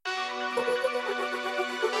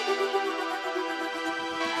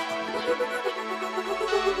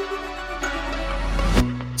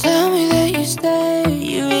stay,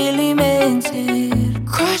 you really meant it.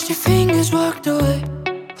 Crossed your fingers, walked away.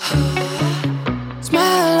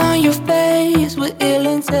 Smile on your face with ill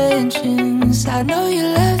intentions. I know you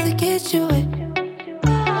love to get you wet,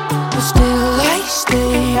 but still I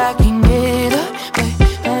stay. I can get away.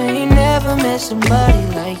 I ain't never met somebody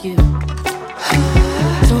like you.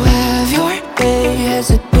 So have your way as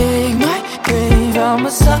a dig my grave. I'm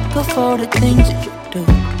a sucker for the things that you do.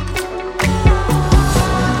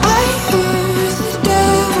 I heard the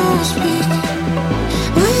devil speak,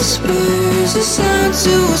 whispers that sound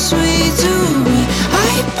too sweet to me.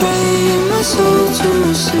 I pray my soul to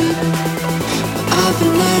sleep, but I've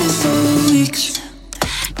been at it for weeks.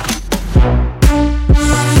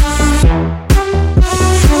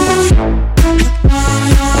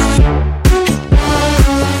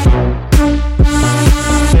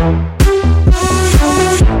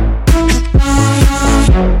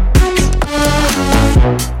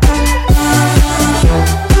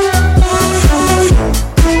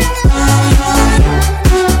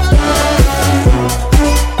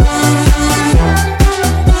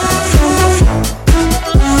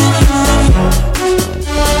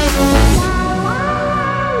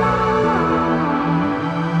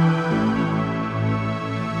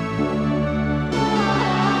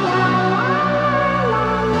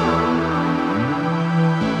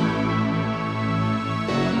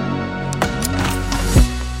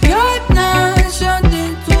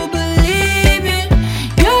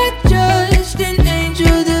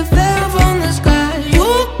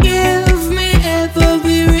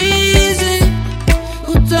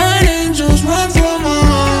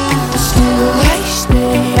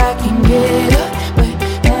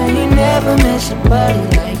 Somebody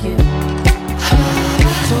like you.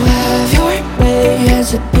 So have your way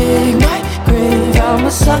as a dig my grave. I'm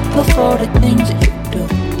a sucker for the things that you do.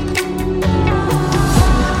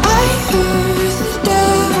 I heard the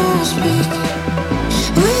devil speak,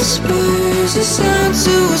 whispers that sound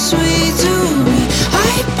too sweet to me.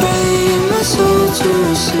 I pray my soul to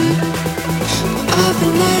sleep, but I've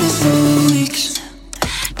been at it for weeks.